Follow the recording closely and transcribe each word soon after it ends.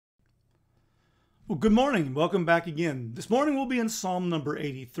Well, good morning. Welcome back again. This morning we'll be in Psalm number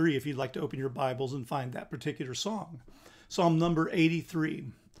 83 if you'd like to open your Bibles and find that particular song. Psalm number 83.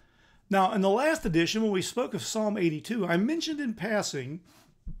 Now, in the last edition, when we spoke of Psalm 82, I mentioned in passing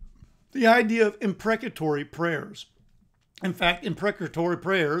the idea of imprecatory prayers. In fact, imprecatory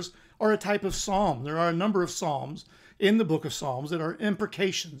prayers are a type of psalm. There are a number of psalms in the book of Psalms that are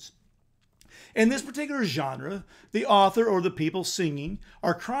imprecations. In this particular genre, the author or the people singing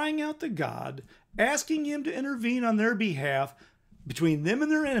are crying out to God, asking Him to intervene on their behalf between them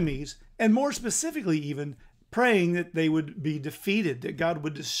and their enemies, and more specifically even praying that they would be defeated, that God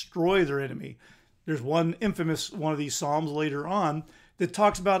would destroy their enemy. There's one infamous one of these psalms later on that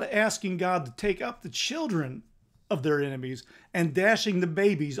talks about asking God to take up the children of their enemies and dashing the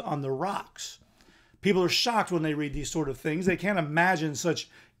babies on the rocks. People are shocked when they read these sort of things. They can't imagine such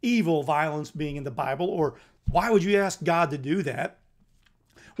evil violence being in the Bible, or why would you ask God to do that?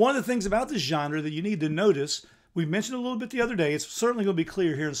 One of the things about this genre that you need to notice, we mentioned a little bit the other day, it's certainly going to be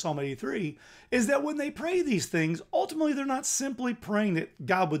clear here in Psalm 83, is that when they pray these things, ultimately they're not simply praying that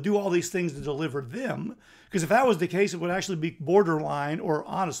God would do all these things to deliver them, because if that was the case, it would actually be borderline or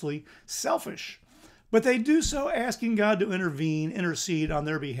honestly selfish. But they do so asking God to intercede on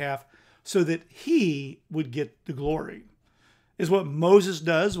their behalf so that He would get the glory. Is what Moses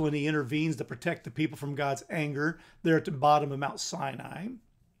does when he intervenes to protect the people from God's anger there at the bottom of Mount Sinai.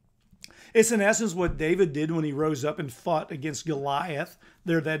 It's in essence what David did when he rose up and fought against Goliath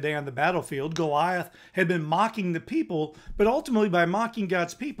there that day on the battlefield. Goliath had been mocking the people, but ultimately by mocking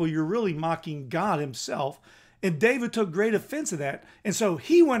God's people, you're really mocking God Himself. And David took great offense of that. And so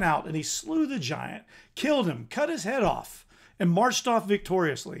he went out and he slew the giant, killed him, cut his head off, and marched off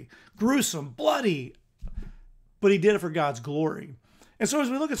victoriously. Gruesome, bloody, but he did it for God's glory. And so as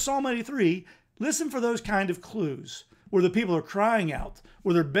we look at Psalm 83, listen for those kind of clues where the people are crying out,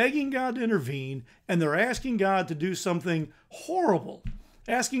 where they're begging God to intervene, and they're asking God to do something horrible,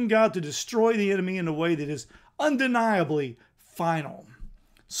 asking God to destroy the enemy in a way that is undeniably final.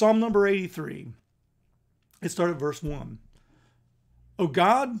 Psalm number 83. Let's start at verse 1. O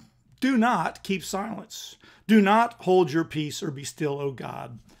God, do not keep silence. Do not hold your peace or be still, O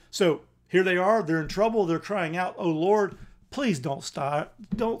God. So here they are, they're in trouble, they're crying out, "Oh Lord, please don't stop,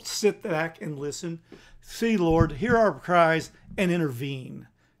 don't sit back and listen. See, Lord, hear our cries and intervene.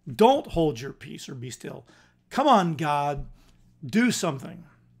 Don't hold your peace or be still. Come on, God, do something."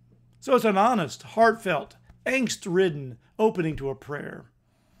 So it's an honest, heartfelt, angst-ridden opening to a prayer.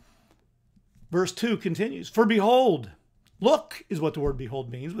 Verse 2 continues, "For behold," look is what the word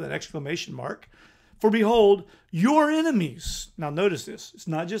behold means with an exclamation mark. "For behold, your enemies." Now notice this. It's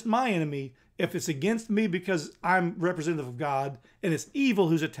not just my enemy. If it's against me because I'm representative of God and it's evil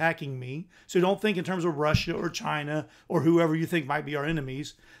who's attacking me. So don't think in terms of Russia or China or whoever you think might be our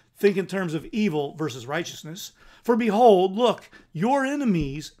enemies. Think in terms of evil versus righteousness. "For behold, look, your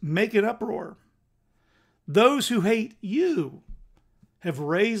enemies make an uproar. Those who hate you have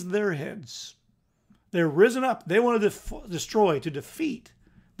raised their heads." They're risen up. They want to destroy, to defeat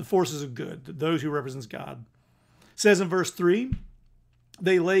the forces of good, those who represents God. It says in verse 3,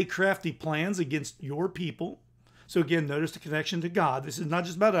 they lay crafty plans against your people. So again, notice the connection to God. This is not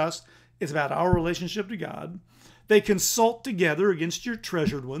just about us. It's about our relationship to God. They consult together against your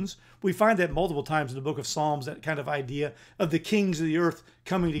treasured ones. We find that multiple times in the book of Psalms, that kind of idea of the kings of the earth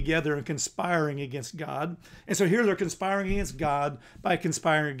coming together and conspiring against God. And so here they're conspiring against God by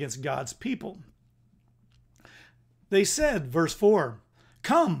conspiring against God's people. They said, verse 4,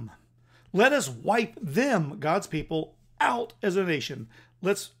 "Come, let us wipe them," God's people, "out as a nation.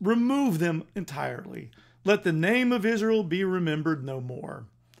 Let's remove them entirely. Let the name of Israel be remembered no more."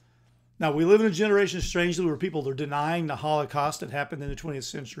 Now, we live in a generation, strangely, where people are denying the Holocaust that happened in the 20th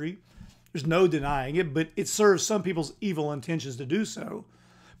century. There's no denying it, but it serves some people's evil intentions to do so.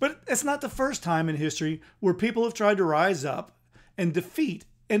 But it's not the first time in history where people have tried to rise up and defeat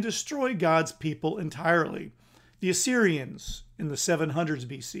and destroy God's people entirely. The Assyrians in the 700s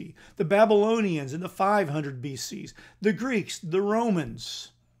BC, the Babylonians in the 500 BCs, the Greeks, the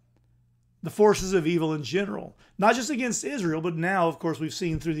Romans, the forces of evil in general, not just against Israel, but now, of course, we've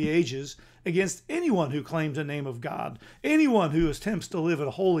seen through the ages, against anyone who claims the name of God, anyone who attempts to live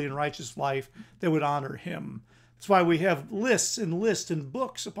a holy and righteous life that would honor Him. That's why we have lists and lists and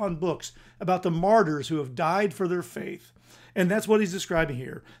books upon books about the martyrs who have died for their faith. And that's what he's describing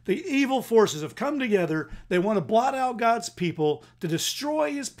here. The evil forces have come together. They want to blot out God's people to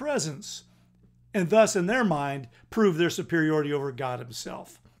destroy His presence and thus, in their mind, prove their superiority over God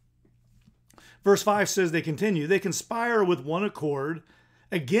Himself. Verse 5 says they continue, "They conspire with one accord.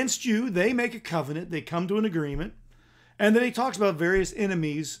 Against you, they make a covenant." They come to an agreement. And then he talks about various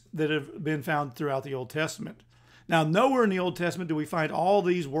enemies that have been found throughout the Old Testament. Now, nowhere in the Old Testament do we find all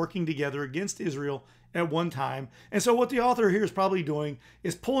these working together against Israel at one time. And so what the author here is probably doing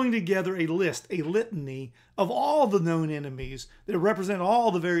is pulling together a list, a litany of all the known enemies that represent all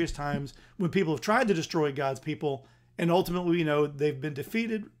the various times when people have tried to destroy God's people. And ultimately, we know they've been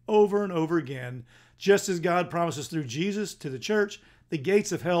defeated over and over again. Just as God promises through Jesus to the church, the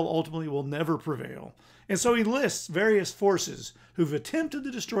gates of hell ultimately will never prevail. And so he lists various forces who've attempted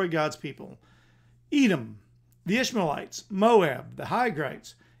to destroy God's people. Edom, the Ishmaelites, Moab, the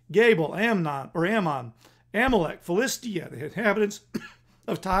Hagrites, Gabal, Ammon, Amalek, Philistia, the inhabitants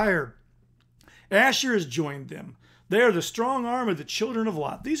of Tyre. Asher has joined them. They are the strong arm of the children of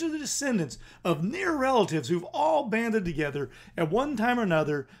Lot. These are the descendants of near relatives who've all banded together at one time or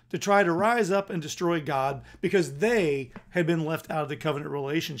another to try to rise up and destroy God because they had been left out of the covenant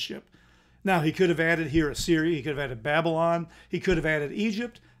relationship. Now, he could have added here Assyria. He could have added Babylon. He could have added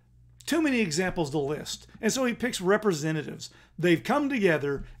Egypt. Too many examples to list. And so he picks representatives. They've come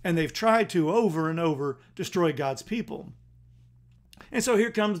together and they've tried to over and over destroy God's people. And so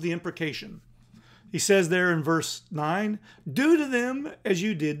here comes the imprecation. He says there in verse 9, do to them as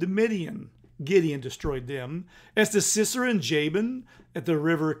you did to Midian. Gideon destroyed them. As to Sisera and Jabin at the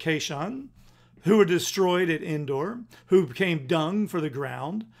river Kishon, who were destroyed at Endor, who became dung for the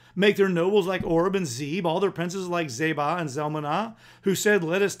ground. Make their nobles like Oreb and Zeb, all their princes like Zebah and Zalmunna, who said,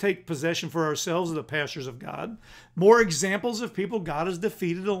 let us take possession for ourselves of the pastures of God. More examples of people God has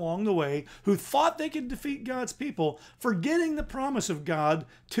defeated along the way, who thought they could defeat God's people, forgetting the promise of God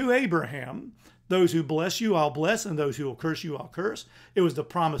to Abraham. Those who bless you, I'll bless, and those who will curse you, I'll curse. It was the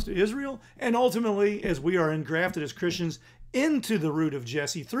promise to Israel, and ultimately, as we are engrafted as Christians into the root of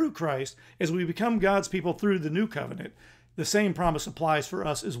Jesse through Christ, as we become God's people through the new covenant, the same promise applies for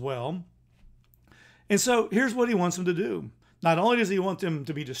us as well. And so here's what he wants them to do. Not only does he want them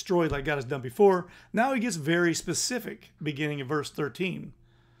to be destroyed like God has done before, now he gets very specific, beginning in verse 13.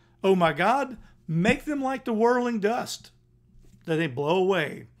 Oh my God, make them like the whirling dust, that they blow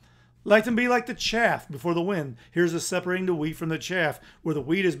away. Let them be like the chaff before the wind. Here's the separating the wheat from the chaff. Where the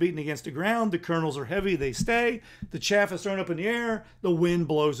wheat is beaten against the ground, the kernels are heavy, they stay. The chaff is thrown up in the air, the wind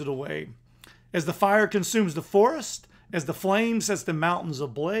blows it away. As the fire consumes the forest, as the flame sets the mountains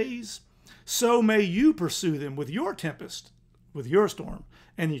ablaze, so may you pursue them with your tempest, with your storm,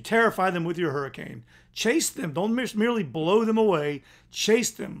 and you terrify them with your hurricane. Chase them, don't merely blow them away,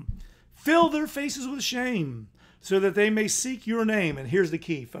 chase them. Fill their faces with shame, so that they may seek your name. And here's the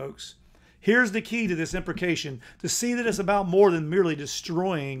key, folks. Here's the key to this imprecation, to see that it's about more than merely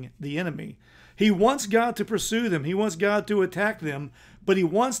destroying the enemy. He wants God to pursue them. He wants God to attack them, but he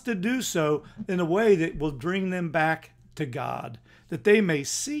wants to do so in a way that will bring them back to God, that they may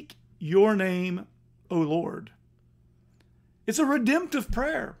seek your name, O Lord. It's a redemptive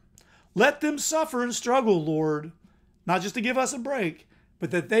prayer. Let them suffer and struggle, Lord, not just to give us a break,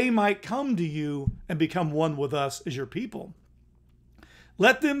 but that they might come to you and become one with us as your people.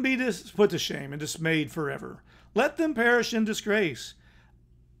 Let them be put to shame and dismayed forever. Let them perish in disgrace.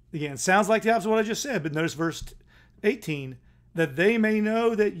 Again, sounds like the opposite of what I just said, but notice verse 18, that they may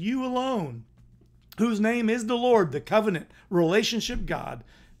know that you alone, whose name is the Lord, the covenant relationship God,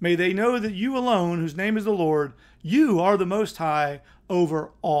 may they know that you alone, whose name is the Lord, you are the Most High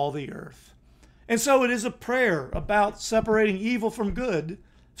over all the earth. And so it is a prayer about separating evil from good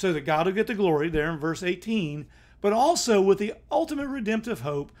so that God will get the glory there in verse 18, but also with the ultimate redemptive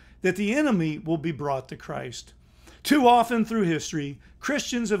hope that the enemy will be brought to Christ. Too often through history,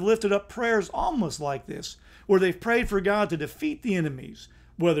 Christians have lifted up prayers almost like this, where they've prayed for God to defeat the enemies,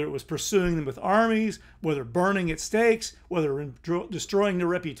 whether it was pursuing them with armies, whether burning at stakes, whether destroying their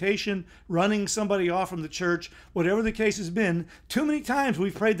reputation, running somebody off from the church, whatever the case has been. Too many times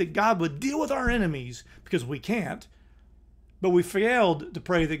we've prayed that God would deal with our enemies because we can't, but we failed to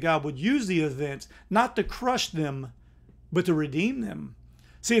pray that God would use the events not to crush them, but to redeem them.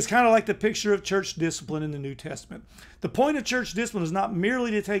 See, it's kind of like the picture of church discipline in the New Testament. The point of church discipline is not merely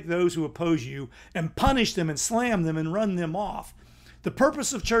to take those who oppose you and punish them and slam them and run them off. The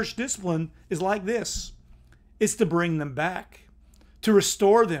purpose of church discipline is like this. It's to bring them back, to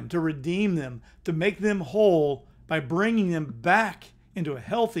restore them, to redeem them, to make them whole by bringing them back into a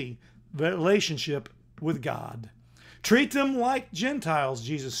healthy relationship with God. Treat them like Gentiles,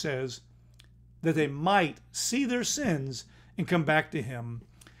 Jesus says, that they might see their sins and come back to him.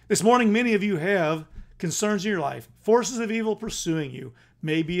 This morning, many of you have concerns in your life, forces of evil pursuing you.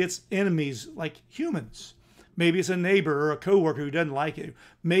 Maybe it's enemies like humans. Maybe it's a neighbor or a coworker who doesn't like you.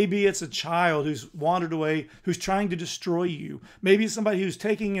 Maybe it's a child who's wandered away, who's trying to destroy you. Maybe it's somebody who's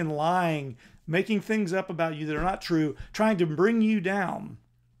taking and lying, making things up about you that are not true, trying to bring you down.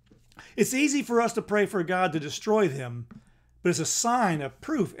 It's easy for us to pray for God to destroy them, but it's a sign of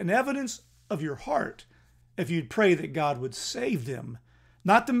proof and evidence of your heart if you'd pray that God would save them,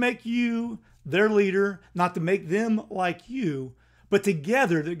 not to make you their leader, not to make them like you, but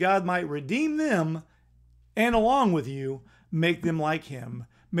together that God might redeem them and along with you, make them like him.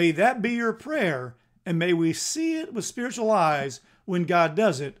 May that be your prayer, and may we see it with spiritual eyes when God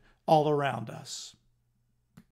does it all around us.